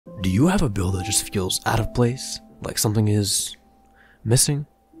Do you have a build that just feels out of place? Like something is missing?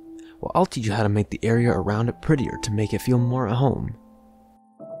 Well, I'll teach you how to make the area around it prettier to make it feel more at home.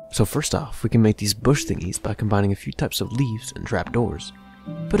 So first off, we can make these bush thingies by combining a few types of leaves and trapdoors.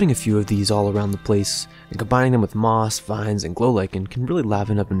 Putting a few of these all around the place and combining them with moss, vines, and glow lichen can really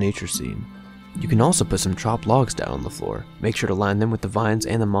liven up a nature scene. You can also put some chopped logs down on the floor. Make sure to line them with the vines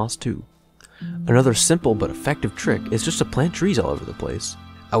and the moss too. Another simple but effective trick is just to plant trees all over the place.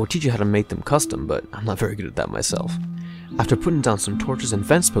 I would teach you how to make them custom, but I'm not very good at that myself. After putting down some torches and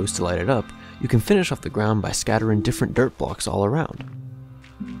fence posts to light it up, you can finish off the ground by scattering different dirt blocks all around.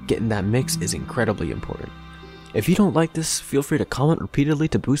 Getting that mix is incredibly important. If you don't like this, feel free to comment repeatedly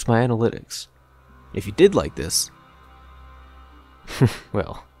to boost my analytics. If you did like this,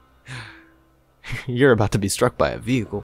 well, you're about to be struck by a vehicle.